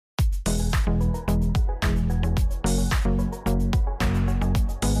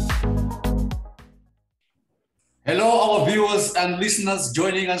Hello, our viewers and listeners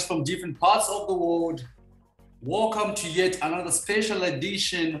joining us from different parts of the world. Welcome to yet another special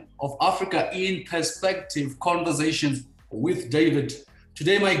edition of Africa in Perspective Conversations with David.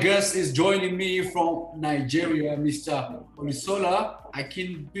 Today, my guest is joining me from Nigeria, Mr. Olusola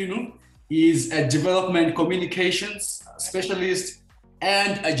Akinbinu. He is a development communications specialist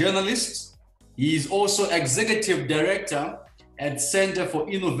and a journalist. He is also executive director at Center for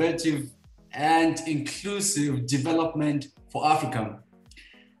Innovative and Inclusive Development for Africa.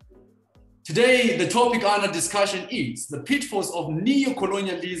 Today, the topic under discussion is the pitfalls of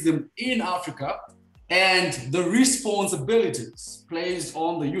neo-colonialism in Africa and the responsibilities placed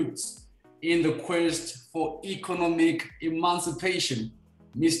on the youths in the quest for economic emancipation.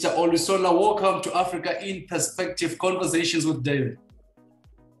 Mr. Olusola, welcome to Africa in Perspective Conversations with David.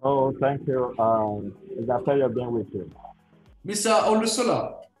 Oh, thank you. It's a pleasure being with you. Mr.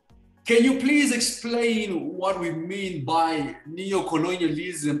 Olusola, can you please explain what we mean by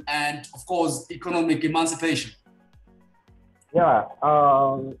neo-colonialism and, of course, economic emancipation? Yeah,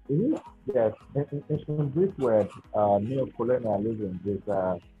 yes, in brief word, neo-colonialism is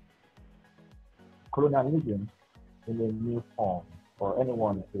colonialism in a new form. For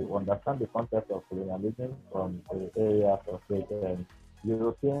anyone to understand the concept of colonialism from the areas of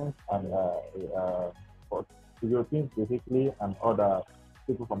Europeans and Europeans basically and other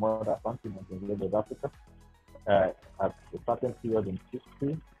people from other continents in Africa at a certain period in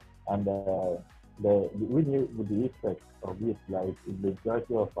history, and we knew with the effect of it, like the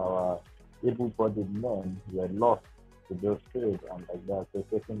majority of our able-bodied men were lost to those trade and like that, so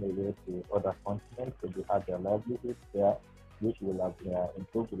taken away to other continents, so they had their livelihood there, which will have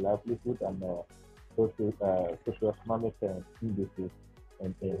improved the livelihood and socio-economic indices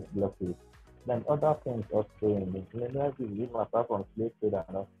in locally. Then other things also in colonialism, apart from slave trade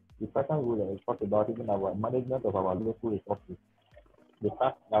and all, the second rule is talk about even our management of our local resources. The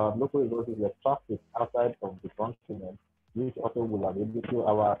fact that our local resources were trafficked outside of the continent, which also will have able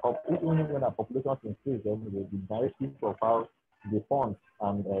to even when our populations increase, then the narrative of how the funds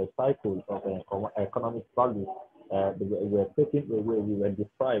and cycles of economic value were taken away, we were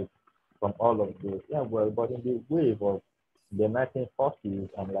deprived from all of this. Yeah, well, but in the wave of the 1940s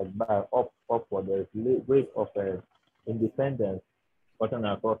and like that upward, there's a wave of independence gotten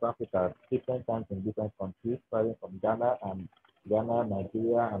across Africa, different times in different countries, starting from Ghana,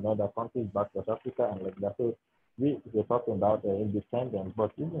 Nigeria, and other countries back to Africa and like that. So we're talking about independence,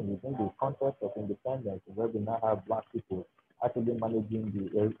 but even within the context of independence, where we now have Black people actually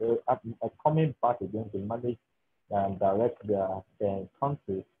managing coming back again to manage and direct their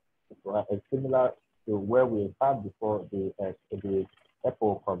countries, similar to where we had before the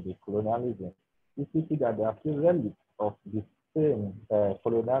epoch of the colonialism. You see that there are still relics of the same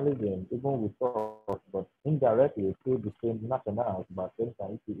colonialism, even with us, but indirectly through the same nationals, but it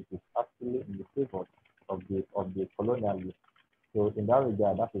is actually in the favor of the colonialists. So in that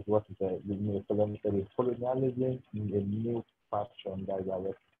regard, that is what is colonialism in a new fashion that we are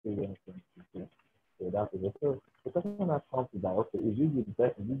experiencing today. So that is it. So the question that comes to that, okay, is this the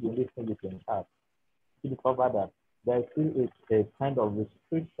best, is this the only thing we can have? To discover that there still is a kind of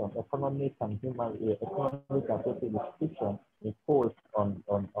restriction, economic and social restriction imposed on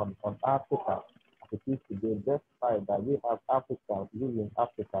Africa as it is today, despite that we have Africans using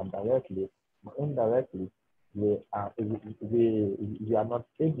Africa directly, but indirectly we are not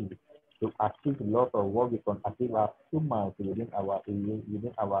able to achieve a lot of what we can achieve as humans within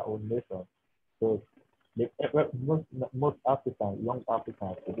our own nation. So most Africans, young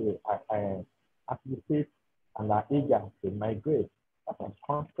Africans today advocate and are eager to migrate. That's a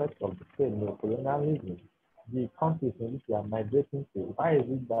concept of the same neo-colonialism. The countries in which they are migrating to, why is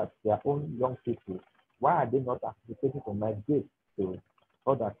it that their own young people, why are they not advocating to migrate to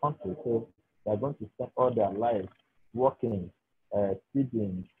other countries? So they're going to spend all their lives working,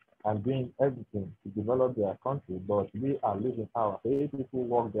 feeding, and doing everything to develop their country, but we are losing our people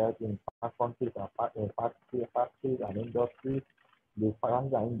work there in countries and in factories and industries. The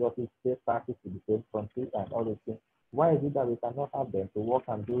farmers and industries pay taxes to the same country and all those things. Why is it that we cannot have them to work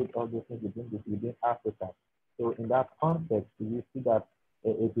and do all those things within Africa? So in that context, you see that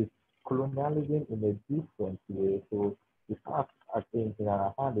it is colonialism in a different way. So the fact I think in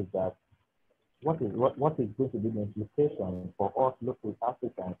our hand is that what is going to be the implication for us local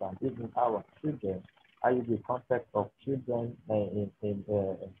Africans and even our children, i.e. the context of children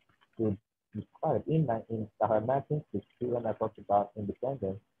to describe in 1960 when I talked about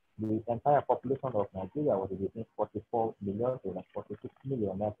independence, the entire population of Nigeria was between 44 million to 46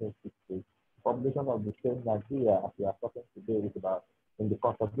 million in 1960. The population of the same Nigeria, as we are talking today, is about, in the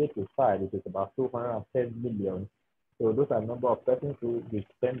conservative side, it is about 210 million So those are the number of persons who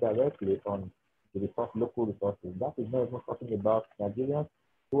depend directly on the local resources. That is not even talking about Nigerians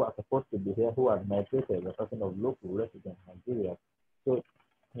who are supposed to be here, who are migrated. We're talking of local resident Nigeria. So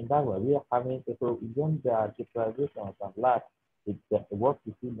in that way, we are having, so when there are deprivations and lack, what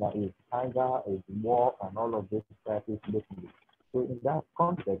we see now is hunger, is war, and all of these crises locally. So in that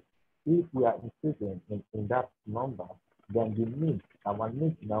context, if we are increasing in that number, then the needs, our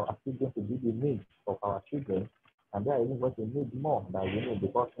needs now are still going to be the needs of our children, and they are even going to need more than we need,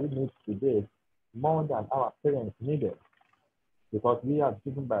 because we need today more than our parents needed. Because we are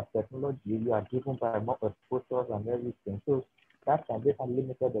driven by technology, we are driven by more exposures and everything. So that can be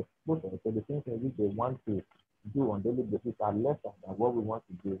unlimited exposure. So the things which they want to do on daily basis are lesser than what we want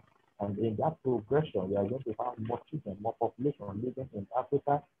to do. And in that progression, we are going to have more children, more population living in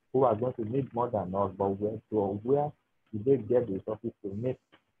Africa who are going to need more than us. But where do they get the resources to meet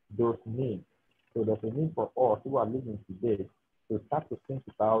those needs? So there's a need for us who are living today to start to think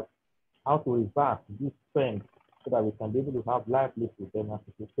about how to reverse this trend so that we can be able to have livelihood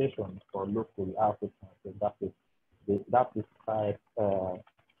emancipation for local Africans. So that is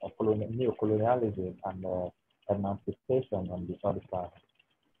neo-colonialism and emancipation on the other side.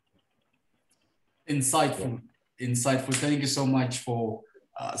 Insightful, insightful. Thank you so much for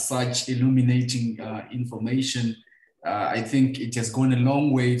such illuminating information. I think it has gone a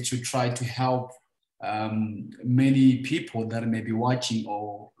long way to try to help many people that may be watching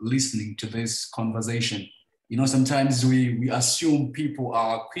or listening to this conversation. You know, sometimes we assume people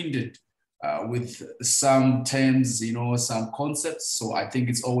are acquainted with some terms, you know, some concepts. So I think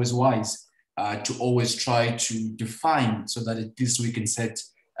it's always wise to always try to define so that at least we can set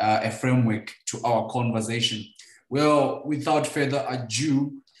a framework to our conversation. Well, without further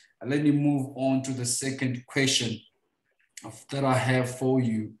ado, let me move on to the second question that I have for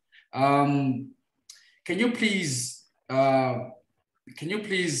you. Can you please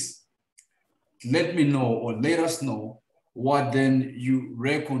let me know or let us know what then you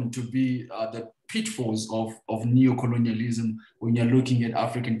reckon to be the pitfalls of neo-colonialism when you're looking at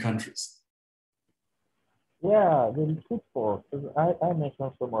African countries? Yeah, the pitfalls, I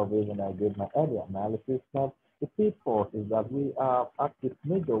mentioned some of it when I gave my earlier analysis. Now, the pitfalls is that we are, the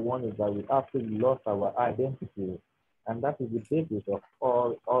major one is that we actually lost our identity. And that is the basis of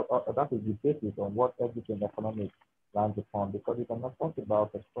that is the basis on what everything economic lands upon, because you cannot talk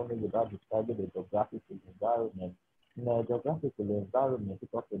about economy without describing the geographical environment. In a geographical environment,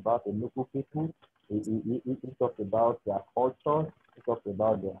 it talks about the local people, it talks about their culture, it talks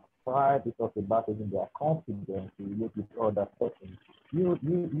about their pride, it talks about even their confidence to relate with other persons. You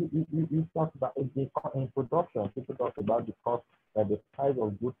talk about in production, people talk about the cost, the price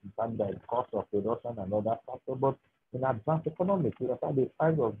of goods determined by the cost of production and other factors, but in advanced economics, we find the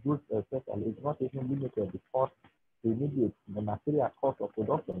price of goods, especially, is not even limited to cost, the immediate, the material cost of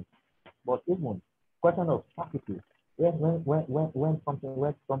production, but even question of scarcity. When something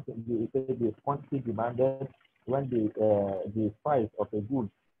the quantity demanded, when the price of a good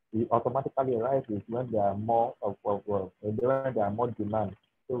it automatically rises when there are more when there are more demand.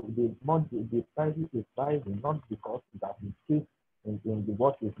 So the price is rising not because that increase in the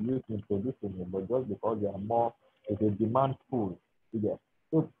what is used in producing it, but just because there are more. It's a demand pool. Yeah.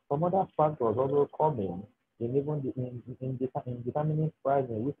 So some other factors also coming in even in determining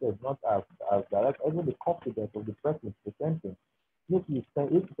pricing, which is not as direct, even the confidence of the person presenting. If there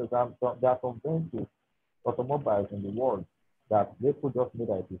are some very automobiles in the world that they could just make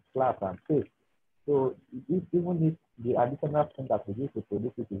that it is flat and safe. So even if the additional thing that we use to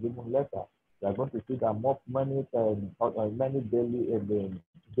produce it is even lesser, we are going to see that many daily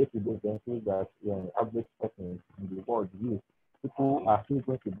day-to-day ventures that average persons in the world use. People are still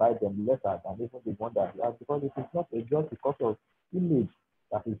going to buy them lesser than even the one that we have, because it is not just because of image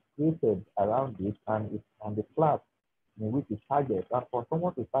that is created around it and the class in which it targets. And for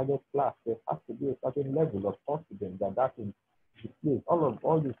someone to target class, there has to be a certain level of confidence that in place.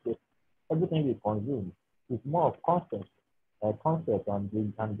 All this, everything we consume is more of concept and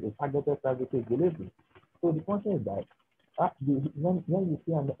the targeted services delivery. So the point is that when you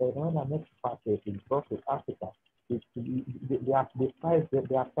see when an expat is brought to Africa, they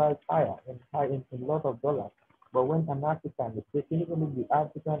price higher in a lot of dollars. But when an African is taken, even if the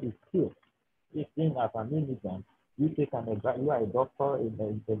African is still seen as an immigrant, you are a doctor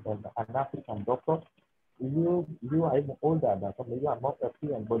an African doctor. You are even older than some. You are not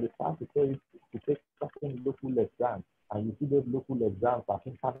experienced, but they start to tell you to take certain local exams, and you see those local exams as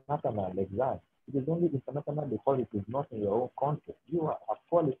international exams. It is only international because it is not in your own country. You are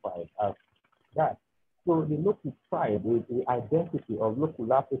qualified as that. So the local pride, the identity of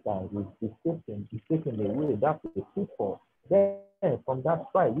local Africans is taken away. That's a pitfall. Then from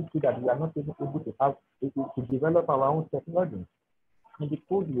that pride, we see that we are not even able to have to develop our own technology. In the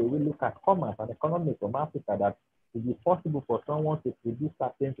cold way, we look at commerce and economics from Africa that it is possible for someone to produce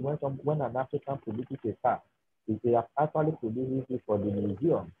certain when an African produces a car, if they have actually produced it for the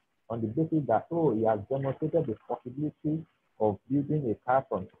museum on the basis that he has demonstrated the possibility of building a car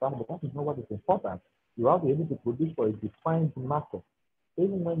from scratch. But that is not what is important. You have to be able to produce for a defined market.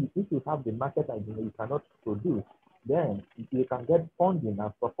 Even if you have the market and you cannot produce, then you can get funding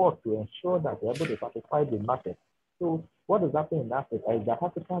and support to ensure that you're able to satisfy the market. So what is happening in Africa is that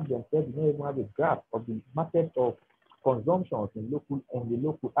Africans themselves do not even have a grasp of the market of consumption in the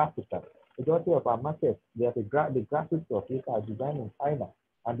local Africa. Majority of our markets, they have the graphics of it are designed in China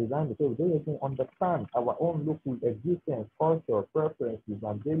and designed because they don't even understand our own local existence, culture, preferences,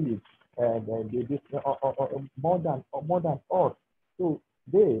 and values, and more than us. So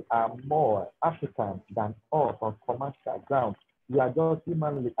they are more African than us on commercial ground. We are just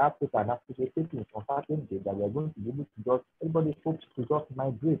humanly African, anticipating from certain day that we are going to be able to just, everybody hopes to just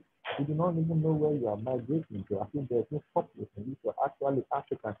migrate. You do not even know where you are migrating to. I think there's no purpose in this. You're actually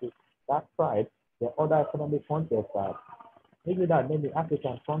African. So that pride, the other economic contexts are maybe that many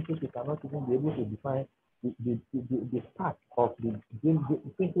African countries you cannot even be able to define the part of the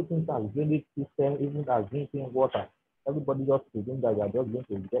simple things as drainage system, even as drinking water. Everybody just presumes that you are just going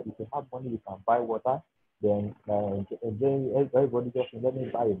to get, if you have money, you can buy water. Then everybody just let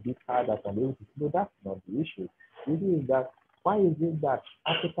me buy a big car that can be able to. No, that's not the issue. The issue is that why is it that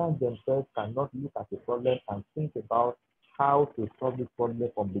Africans themselves cannot look at the problem and think about how to solve this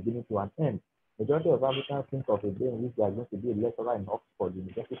problem from beginning to an end? Majority of Africans think of a day in which they are going to be a lecturer in Oxford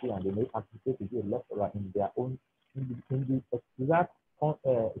University and they may anticipate to be a lecturer in their own in the exact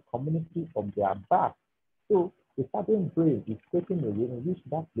community of their birth. So the certain grade is taken away in which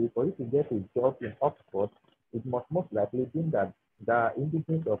that place for you to get a job in Oxford, it must most likely be that the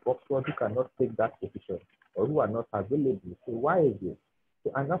indigenous of Oxford who cannot take that position or who are not available. So why is it?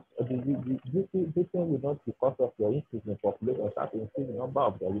 So, and that's this thing will not because of your increase in population start to increase the number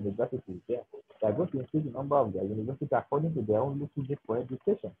of their universities there. They are going to increase the number of their universities according to their own local need for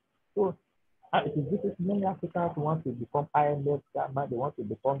education. So this is many Africans who want to become IMF chairman, they want to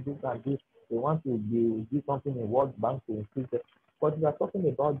become this and this, they want to do something in World Bank to increase it. But we are talking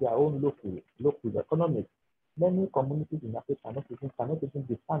about their own local economics. Many communities in Africa cannot even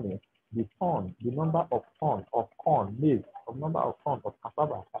determine the number of tons of corn, maize, the number of tons of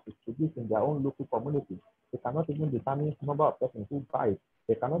cassava that is produced in their own local community. They cannot even determine the number of persons who buy it.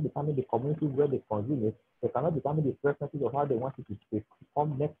 They cannot determine the communities where they consume it. They cannot determine the preferences of how they want it to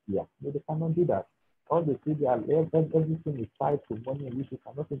come next year. No, they cannot do that. All they see, everything is tied to money, in which you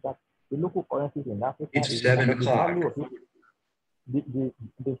cannot think that the local currencies in Africa It's 7 o'clock.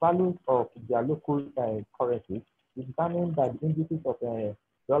 The values of their local currencies is determined by the indices of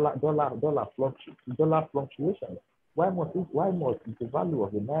dollar fluctuations. Why must the value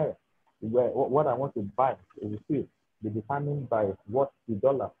of the naira, what I want to buy, receive, be determined by what the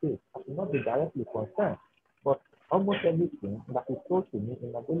dollar says? I should not be directly concerned, but almost everything that is sold to me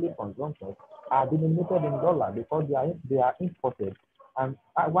in a daily consumption are denominated in dollar because they are imported. And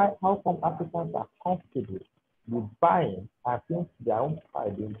how come Africans are comfortable with buying and think their own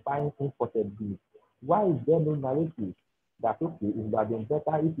pride in buying imported goods? Why is there no narrative that okay, it would have been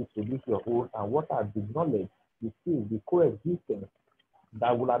better if you produce your own, and what are the knowledge, the skills, the coexistence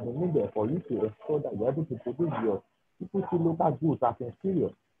that would have been needed for you to ensure that you're able to produce yours? People see local goods as inferior.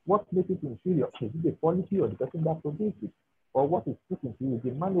 What makes it inferior? Is it the quality or the person that produces it? Or what is put into it,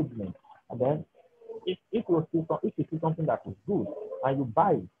 the management? And then if you see something that is good and you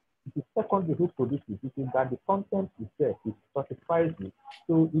buy it, it is secondary who produces it, is that the content itself is satisfies you.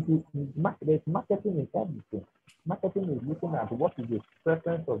 So there's marketing in everything. Marketing is looking at what is the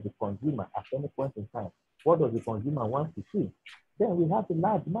preference of the consumer at any point in time. What does the consumer want to see? Then we have the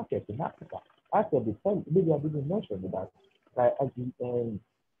large market in Africa. After the time, maybe I didn't mention that as the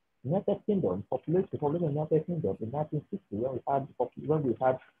United Kingdom, population in the United Kingdom in 1960, when we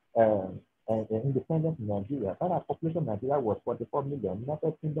had independence in Nigeria, that our population in Nigeria was 44 million.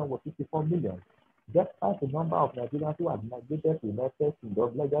 United Kingdom was 54 million. Despite the number of Nigerians who have migrated to United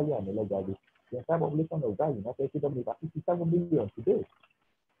Kingdom legally and illegally, the entire population of that United Kingdom is about 57 million today.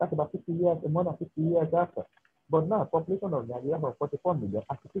 That's about 50 years, more than 50 years after. But now, population of Nigeria was 44 million,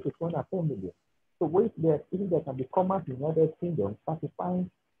 and it is 24 million. So if there can be commerce in the United Kingdom satisfying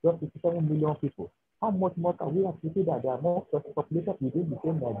just 57 million people, how much more can we actually that there are more population within the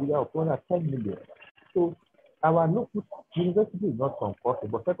same Nigeria of 210 million? So our local university is not compulsory,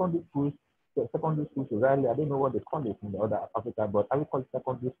 but secondary schools secondary schools, rarely, I don't know what they call it in the other Africa, but I will call it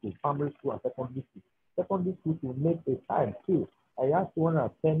secondary school, primary school and secondary school. Secondary schools will make a child too. I have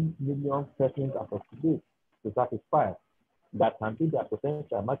 210 million persons as of today to satisfy that can be their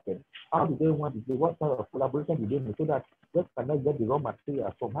potential market. How do they want to do? What kind of collaboration do they need so that just cannot get the raw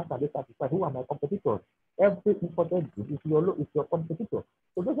material from? How can they satisfy? Who are my competitors? Every imported good is your competitor.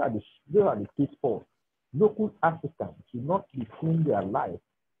 So those are the pitfalls. Local Africans should not be seeing their life,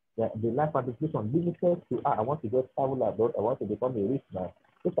 the life participation limited to I want to get travel abroad, I want to become a rich man.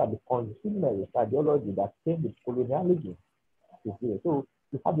 Those are the consumerist ideology that came with colonialism. So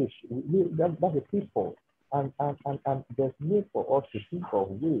you have that's a pitfall. And there's need for us to think of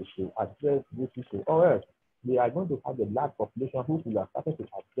ways to address this issue, or else we are going to have a large population who will have started to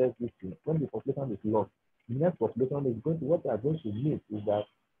address this issue. When the population is lost, the next population is going to, what they are going to need is that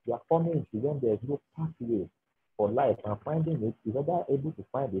they are coming into when there is no pathway for life, and finding it, if you are able to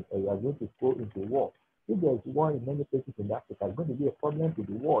find it, or you are going to go into war. If there is war in many places in Africa, it's going to be a problem to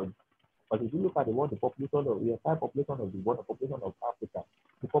the world. But if you look at the world, the entire population of the world, the population of Africa,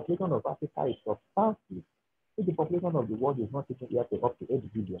 the population of Africa is substantial. If the population of the world is not taken yet up to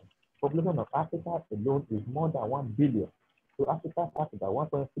 8 billion, the population of Africa alone is more than 1 billion. So Africa has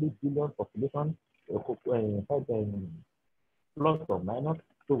about 1.3 billion population, plus or minus.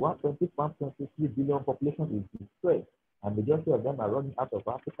 So 1.3 billion population is displaced, and the majority of them are running out of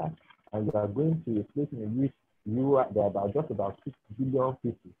Africa, and you are going to a place in which there are about 6 billion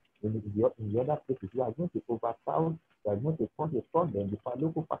people. In the other places, you are going to overcrowd, you are going to cause a problem because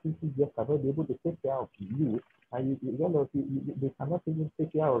local facilities just cannot be able to take care of you, and they cannot even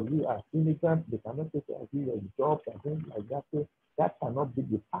take care of you as immigrants, they cannot take care of you as jobs and things like that. So that cannot be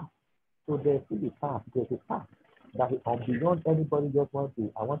the path. So there's a path, that is beyond anybody just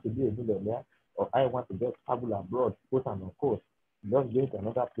I want to be a millionaire, or I want to just travel abroad, quote and unquote. Just going to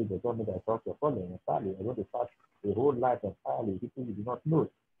another place, they told me that I your calling entirely. I want to start a whole life entirely, people you do not know.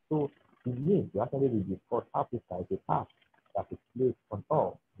 So we need to actually discuss Africa as a path that is placed on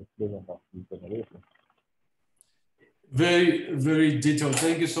all the children of the generation. Very, very detailed.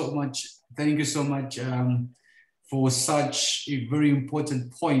 Thank you so much. Thank you so much for such a very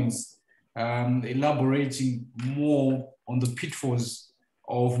important points, elaborating more on the pitfalls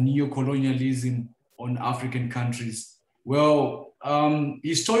of neo-colonialism on African countries. Well,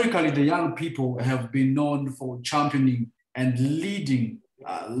 historically, the young people have been known for championing and leading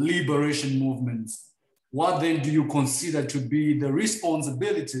liberation movements. What then do you consider to be the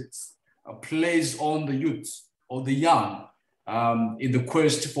responsibilities placed on the youth or the young in the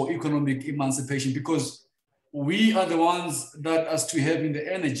quest for economic emancipation? Because we are the ones that are still having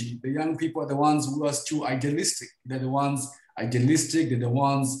the energy. The young people are the ones who are still idealistic. They're the ones idealistic, they're the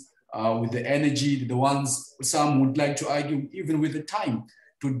ones with the energy, they're the ones, some would like to argue, even with the time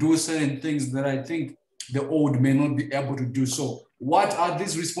to do certain things that I think the old may not be able to do so. What are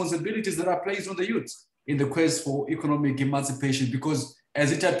these responsibilities that are placed on the youth in the quest for economic emancipation? Because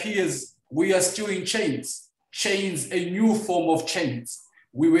as it appears, we are still in chains, a new form of chains.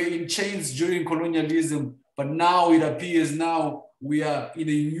 We were in chains during colonialism, but now it appears now we are in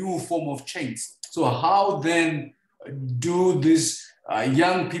a new form of chains. So how then do these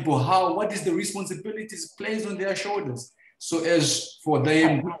young people, what is the responsibilities placed on their shoulders so as for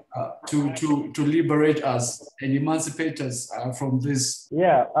them to liberate us and emancipate us from this?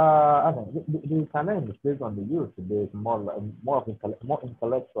 Yeah, I mean, the challenge is placed on the youth today is more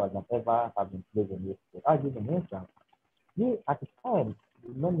intellectual than ever have been placed on youth. I'll give an instance. At the time,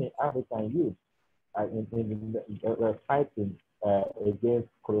 many African youth were fighting against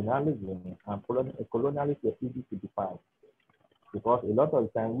colonialism, and colonialists were easy to define because a lot of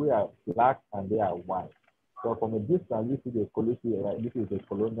the time we are black and they are white. So from a distance, you see the coloniality, this is a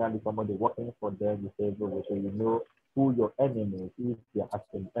colonialist, somebody working for them, you say, so you know who your enemy is, your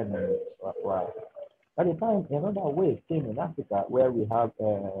actual enemy. Right. At the time, another wave came in Africa where we have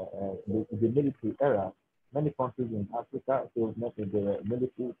the military era. Many countries in Africa, so the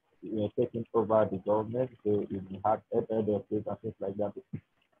military taking over the government, so you had other states and things like that.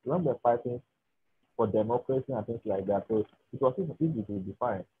 When they're fighting for democracy and things like that, so it was easy to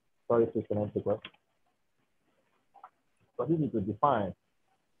define. Sorry to connect the question. It was easy to define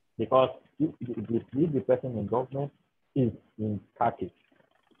because if the person in government is in khaki,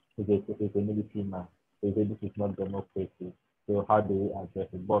 is a military man, so this is not democracy. So how do we address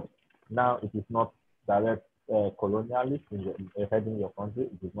it? But now it is not direct colonialist heading your country.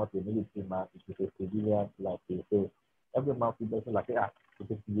 It is not a military man. It is a civilian like you. So every man feels like, it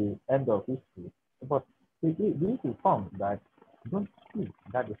is the end of history. But the issue comes that don't see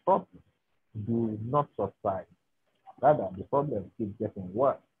that the problem do not subside. Rather, the problem keeps getting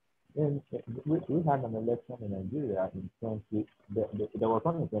worse. We had an election in Nigeria in 20, there was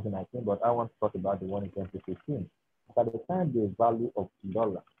one in 2019, but I want to talk about the one in 2015. At the time, the value of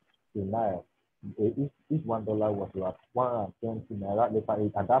dollar to naira, each $1 was like 120 naira.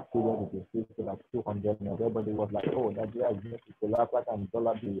 Later, at that period, it was still to like 200 naira. Everybody was like, oh, Nigeria is going to collapse, like, and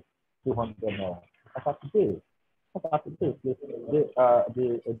dollar be 200 naira. As of today, the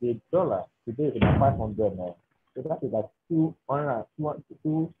dollar today is about 500 naira. So that is like 200,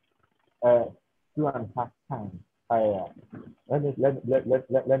 uh, 2.5 times higher. Let me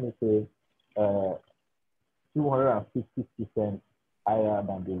say 250% higher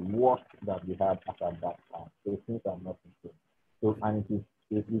than the worst that we had at that time. So things are not improved. So and it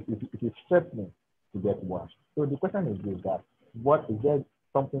is threatening to get worse. So the question is this: that what is there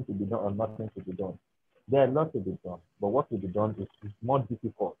something to be done or nothing to be done? There are lots to be done, but what to be done is more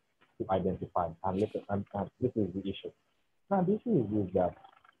difficult to identify. And this is the issue. Now the issue is this: that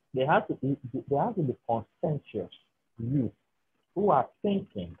there has to be conscientious youth who are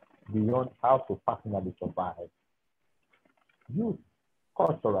thinking beyond how to personally survive. Youth,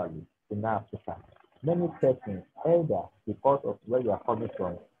 culturally, in Africa, many persons, either because of where you are coming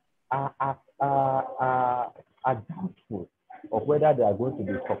from, are doubtful of whether they are going to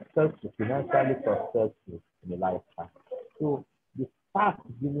be successful, financially successful in the lifetime. So the task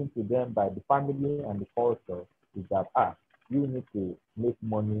given to them by the family and the culture is that you need to make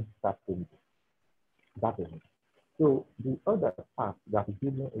money sustainable. That is it. So the other part that is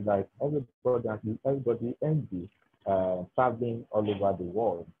given is like everybody envy traveling all over the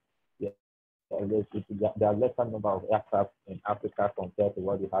world. Yeah, there are lesser number of aircraft in Africa compared to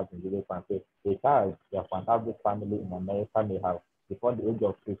what you have in Europe and so a child, an average family in America may have before the age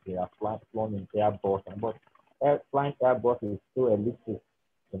of 50 have flown in Airbus, but flying Airbus is so elitist.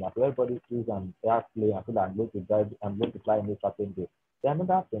 So everybody sees an airplane and feel I'm going to fly in a certain day. The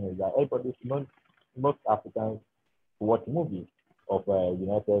another thing is that most Africans watch movies of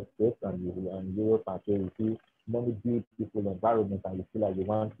United States and Europe and so you see many beautiful environments and you feel like you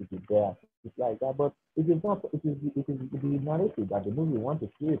want to be there. It's like that, but it is not. It is the narrative that the movie wants to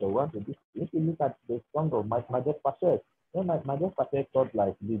create or want to do. If you look at the song of Majek Patel, when Majek Patel thought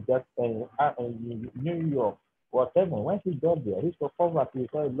like the just in New York, whatever. When she got there, he saw poverty. He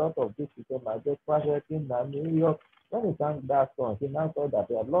saw a lot of this. He said Majek Patel in New York. When he sang that song, he now saw that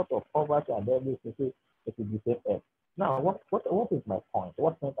there are a lot of poverty and everything. So it is the same. Now, what is my point?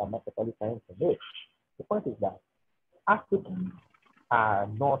 What point am I actually trying to make? The point is that Africans are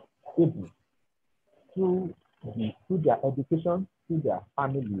not able through their education, through their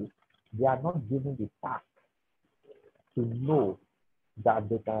family, they are not given the task to know that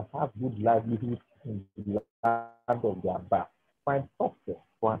they can have good livelihood in the land of their birth. Find success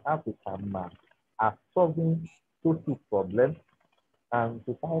for an African man as solving social problems and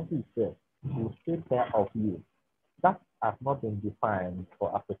society itself will take care of you. That has not been defined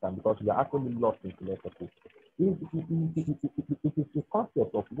for Africa because we are actually lost in philosophy. It is the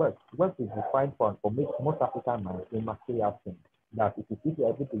concept of wealth. Wealth is defined for most African men in material things. That if you are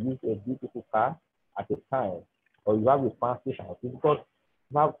able to use a beautiful car at a time, or you have a fancy house, because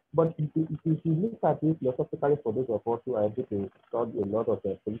now, but if you look at it philosophically, for those of us who are able to study a lot of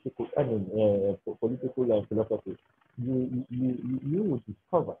political philosophy, you will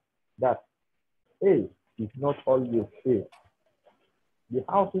discover that A is not always A. The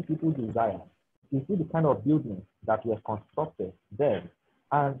houses people desire, you see the kind of buildings that were constructed then,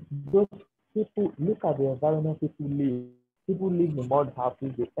 and those people look at the environment people live. People live in mud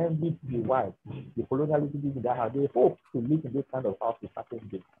houses, they envy the white, the colonialism live in that house. They hope to live in this kind of house with certain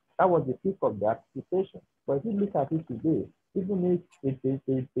day. That was the peak of their anticipation. But if you look at it today, even if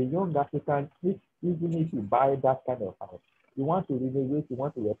it's a young African, even if you buy that kind of house, you want to renovate, you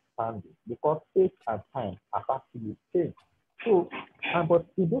want to expand it, because space and time have actually changed. So, but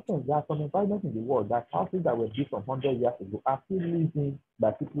in this sense, there are some environments in the world that houses that were built from 100 years ago are still lived in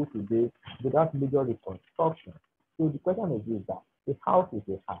by people today without major reconstruction. So the question is that a house is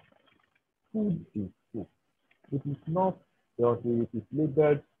a house. Food is food. It is not it is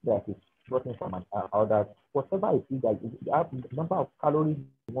labeled that it's gotten from an other. Whatever it is that the number of calories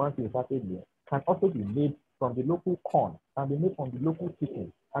you want to insert in can also be made from the local corn, can be made from the local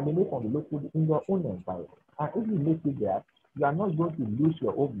chicken, can be made from the local in your own environment. And if you make it there, you are not going to lose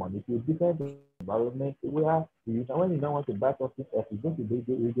your own money to a different environment where when you don't want to buy something else, it's going to be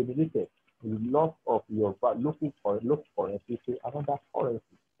regenerated with loss of your local currency to another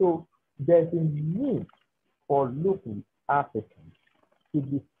currency. So there's a need for local Africans to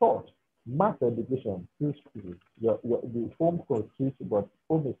be taught mass education through schools. The home constitutes, but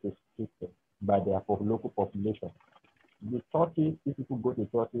home is restricted by their local population. The churches, if people go to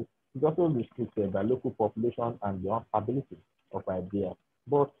churches, it's also restricted by local population and the ability of ideas.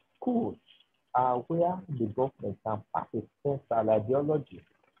 But schools are where the government can pass a central ideology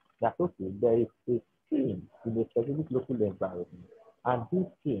that okay, there is a stream in a specific local environment, and this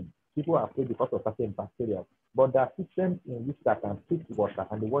stream, people are afraid because of certain bacteria, but there are systems in which that can treat water,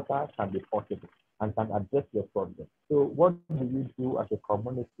 and the water can be portable and can address the problem. So what do you do as a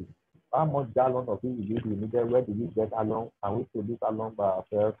community? How much gallon of it we needed? Where do we get along? Can we produce along by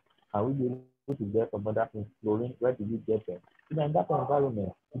ourselves? Can we be able to get some other things flowing? Where do we get them? In that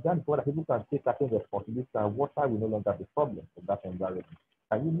environment, it's that important that people can take certain responsibility, and water will no longer be a problem in that environment.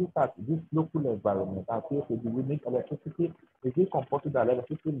 Can you look at this local environment and say, okay, do we need electricity? Is it compulsory that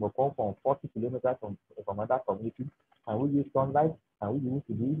electricity will come from 40 kilometers from other communities? Can we use sunlight? Can we use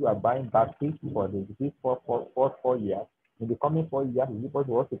you are buying batteries for the this for 4 years? In the coming 4 years, is it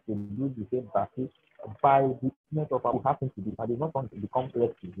possible to produce the same battery by the movement of what happens to be, and they not want to become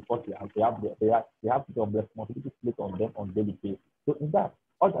rescue because they have the responsibility placed on them on daily basis. So in that,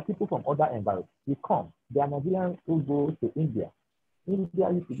 other people from other environments will come. There are Nigerians who go to India.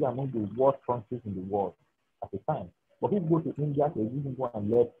 India used to be among the worst countries in the world at the time. But people go to India to even go and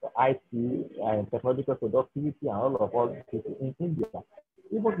let IT and technological productivity and all this in India.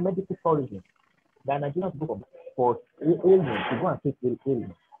 Even medical tourism. The Nigerians go for ailments to go and take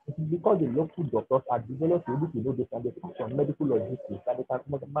ailments. It is because the local doctors are developed to be able to know this and they have some medical logistics that they can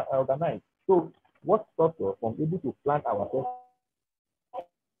organize. So what stops us from able to plan ourselves?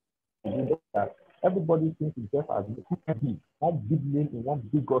 That everybody thinks himself as that big name in one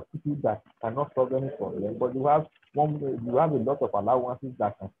big hospital that cannot solve any problem, but you have a lot of allowances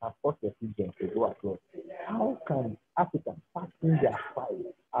that can support the children to go across. How can Africans pass in their fight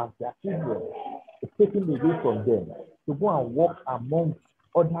and their children taken away from them to go and work among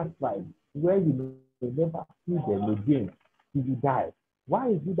other tribes where you may never see them again till you die? Why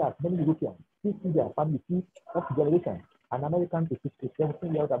is it that many Europeans still see their family see up generation? An American to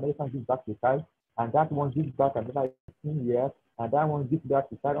 17-year-old American gives back to child, and that one gives back another 18 years, and that one gives back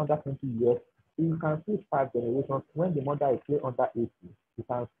to child under 20 years. So you can see 5 generations. When the mother is still under 80, you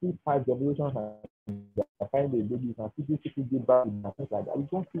can see 5 generations and the kind of baby, you can see these people give back and things like that. You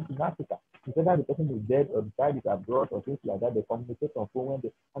don't see it in Africa. It's either the person is dead or the child is abroad or things like that. They communicate on phone when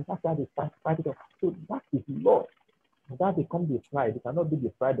they, and that's why they start fighting. So that is lost. That becomes the pride. It cannot be the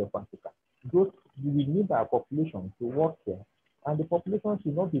pride of Africa. Those we need our population to work there, and the population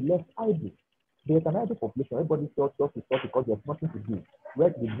should not be left idle. There's an idle population. Everybody talks because there's nothing to do. Where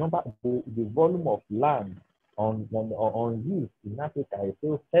the volume of land on use in Africa is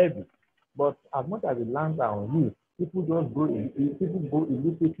so heavy, but as much as the lands are on use, people go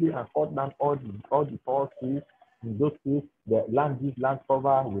illicitly and cut down all the tall trees. In those trees, the land use, land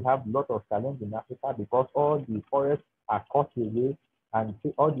cover. We have a lot of challenge in Africa because all the forests are cut away, and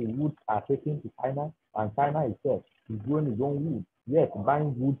all the woods are taken to China, and China itself is growing its own wood, yes,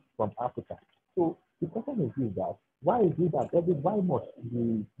 buying wood from Africa. So the question is that why is it that why must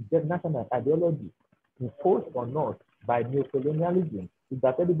the national ideology imposed on us by neo-colonialism is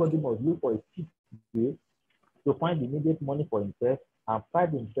that everybody must look for a cheap way to find immediate money for himself and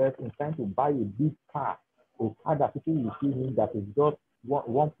pride himself in trying to buy a big car, a car that people will see him that is just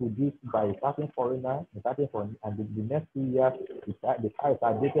one produced by a certain foreigner, and the next 2 years, the car is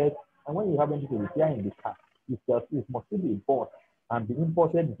outdated. And when you have anything to repair in the car, it must be bought and be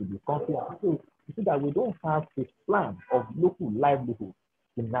imported into the country. So you see that we don't have a plan of local livelihood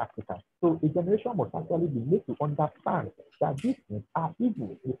in Africa. So a generation must actually be made to understand that these things are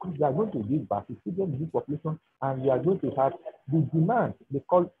evil because they are going to give back to children in this population, and we are going to have the demand. They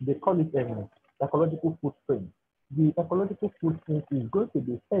call it ecological footprint. The ecological footprint is going to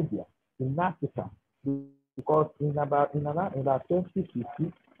be heavier in Africa because in about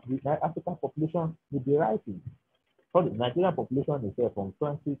 2050, the African population will be rising. So the Nigerian population is there from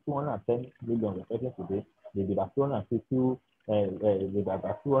 210 million today, maybe about 250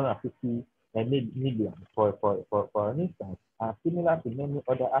 million for instance, and similar to many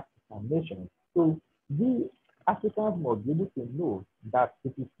other African nations. So the Africans must be able to know that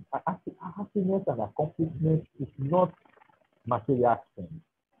it is happiness and accomplishment is not material things.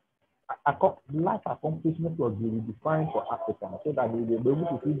 Life accomplishment was really defined for Africans so that they will be able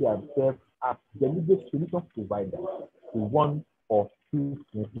to see themselves as deliberate solution providers to one or two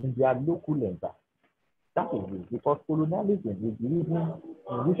things in their local environment. That is it, because colonialism is the reason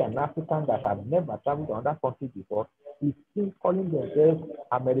in which an African that has never traveled to another country before is still calling themselves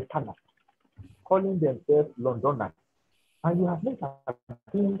Americana, calling themselves Londoners. And you have never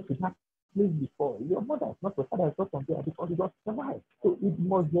been to that place before. Your mother is not your father, is not from there because you just survived. So it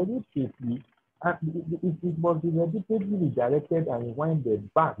must very safely And it must be repeatedly redirected and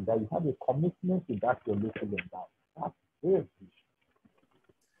winded back that you have a commitment to that your local environment. That's very.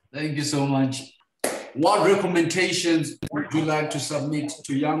 Thank you so much. What recommendations would you like to submit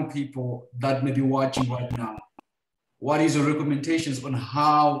to young people that may be watching right now? What is your recommendations on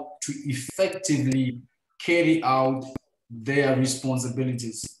how to effectively carry out their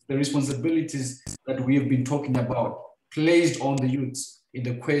responsibilities, the responsibilities that we have been talking about, placed on the youths in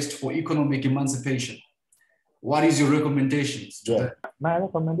the quest for economic emancipation? What is your recommendations to them? My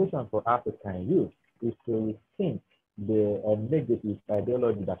recommendation for African youth is to rethink the negative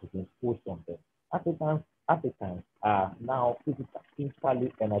ideology that is imposed on them. Africans are now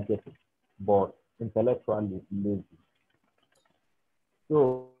physically energetic, but intellectually lazy.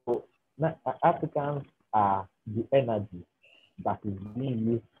 So Africans are the energy that is being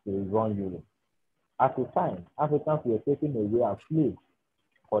used to run Europe. At the time, Africans were taken away as slaves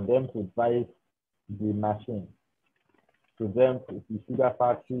for them to drive the machine. To them, the sugar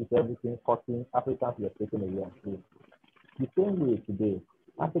factories, everything, cotton, Africans were taken away as slaves. The same way today,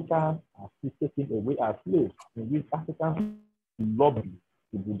 Africans are still taken away as slaves, in which Africans lobby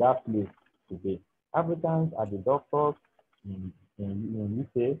to be that slave today. Africans are the doctors in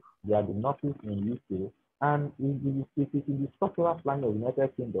UK, they are the nurses in UK, and it is in the structural plan of the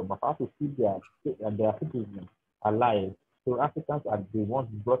United Kingdom of how to keep their citizens alive. So Africans are the ones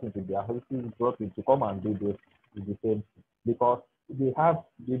brought into their houses, brought in to come and do the same thing, because they have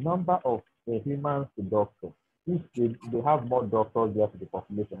the number of humans to doctors. If they have more doctors there to the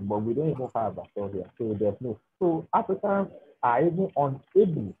population, but we don't even have doctors here, so there's no. So Africans are even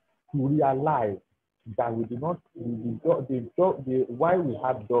unable to realize that we do not, why we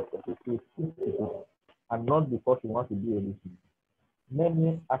have doctors is and not because we want to do anything.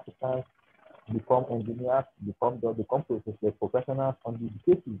 Many Africans become engineers, become professionals on the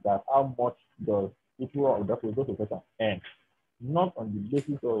basis that how much the people of those professions earn, not on the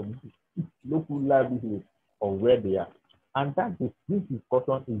basis of local livelihood or where they are. And this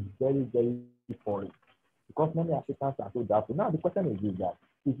discussion is very, very foreign, because many Africans are so doubtful. Now the question is that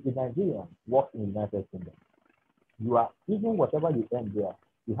if a Nigerian works in the United Kingdom, you are, even whatever you earn there,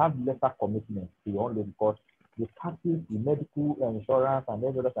 you have lesser commitment to your own life, because the taxes, the medical insurance, and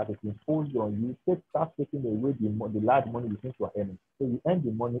every other that is imposed on you, start taking away the large money you think you are earning. So you earn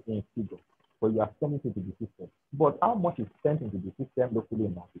the money in figure, but you are spending it into the system. But how much is spent into the system locally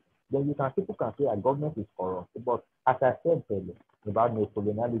in Africa? Then people can say our government is corrupt. But as I said earlier about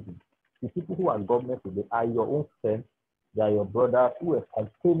neo-colonialism, the people who are government today are your own friends, they are your brothers who are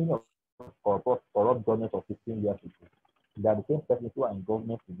complaining of corrupt government of 15 years ago. They are the same persons who are in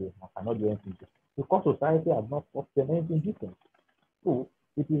government today and cannot do anything different, because society has not done anything different. So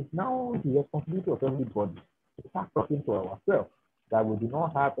it is now the responsibility of everybody to start talking to ourselves that we do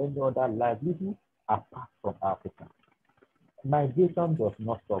not have any other livelihood apart from Africa. Migration does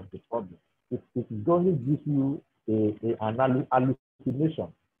not solve the problem. It only gives you an hallucination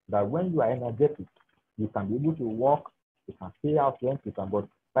that when you are energetic, you can be able to work, you can pay out rent, you can, but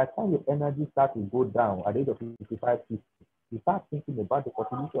by the time your energy starts to go down at the age of 55, 60, you start thinking about the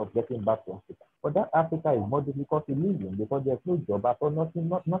possibility of getting back to Africa. But that Africa is more difficult to live in because there's no job, so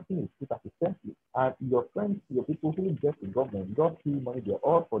nothing is put as a template. And your friends, your people who get the government, just see money, they're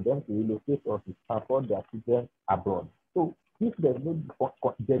all for them to relocate or to transport their children abroad. So if there's no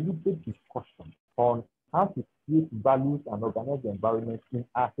deliberate discussion on how to create values and organize the environment in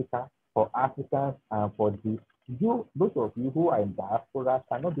Africa for Africans and for those of you who are in diaspora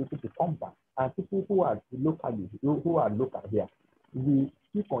cannot be able to come back, and people who are local here, we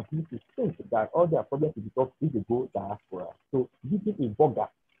still continue to think that all their problems will be solved if they go diaspora. So this is a bugger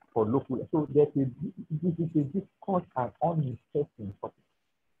for local. So this is a difficult and uninteresting topic.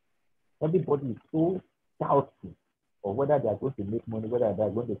 Everybody is so doubtful of whether they are going to make money, whether they are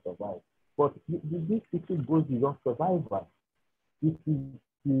going to survive. But this issue goes beyond survival. It is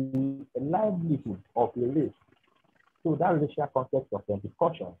the livelihood of a race. So that racial concept of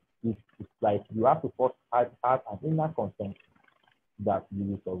discussion is like you have to first have an inner consent that you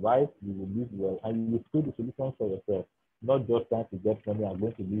will survive, you will live well, and you will see the solutions for yourself, not just trying to get money and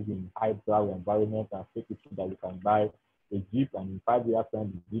going to live in high-brow environment and take it so that you can buy a Jeep, and in 5 years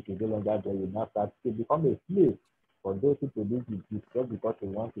time the Jeep is no longer there, you now start to become a slave for those who produce the Jeep just because they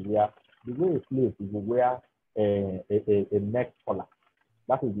want to wear. The way a slave is to wear a neck collar.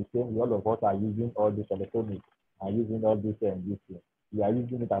 That is the same way all of us are using all this electronics and using all this and this thing. We are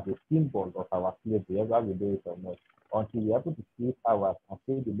using it as a symbol of our slavery, whether we do it or not. Until we are able to create ours and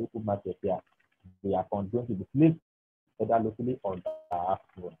pay the local market here, we are going to be slaves, either locally or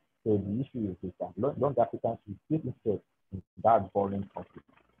diaspora. So the issue is that long Africans will take interest in that boring conflict.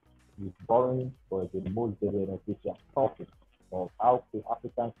 is boring, but it's the most beneficial topic of how the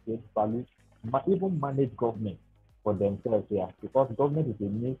African states value, even manage government for themselves here, because government is a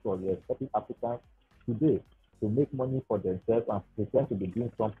means for the respective Africans today to make money for themselves and pretend to be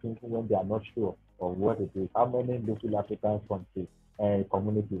doing something when they are not sure of what it is. How many local African countries and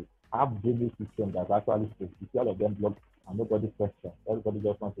communities have drainage systems that actually secure all of them blocked and nobody questions. Everybody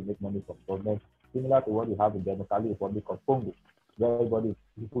just wants to make money from government, similar to what you have in the Democratic Republic of Congo, where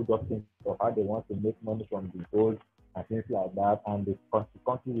people just think of how they want to make money from the gold and things like that, and the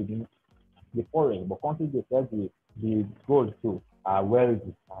country within the foreign, but countries they sell the gold to are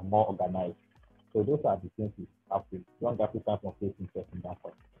wealthy and more organized. So those are the things we have to young Africans must face interest in that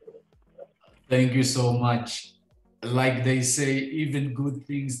point. Thank you so much. Like they say, even good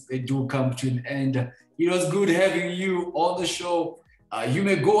things, they do come to an end. It was good having you on the show. You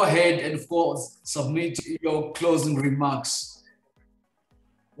may go ahead and, of course, submit your closing remarks.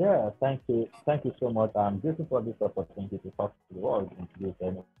 Yeah, thank you. Thank you so much. I'm grateful for this opportunity to talk to the world in today's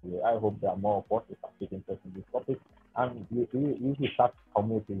anyway. I hope there are more of us who are taking interest in this topic. And if we start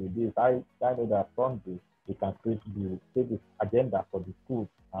community with this, I know that from this, we can take this agenda for the schools,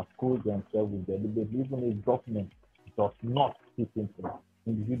 and schools themselves will deliberate. Even if government does not fit into it,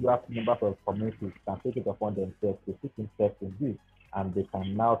 individual members of communities can take it upon themselves to take interest in this, and they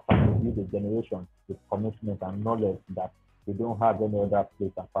can now start to build a generation with commitment and knowledge that we don't have any other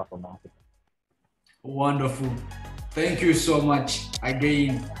place apart from Africa. Wonderful. Thank you so much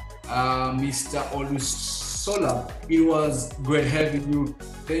again, Mr. Olusola. It was great having you.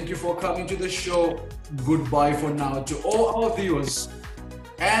 Thank you for coming to the show. Goodbye for now. To all our viewers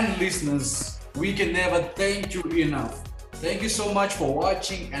and listeners, we can never thank you enough. Thank you so much for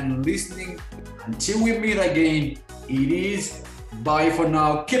watching and listening. Until we meet again, it is bye for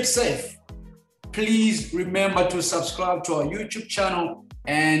now. Keep safe. Please remember to subscribe to our YouTube channel,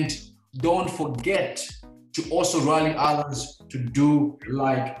 and don't forget to also rally others to do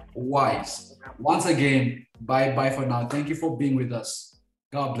likewise. Once again, bye for now. Thank you for being with us.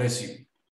 God bless you.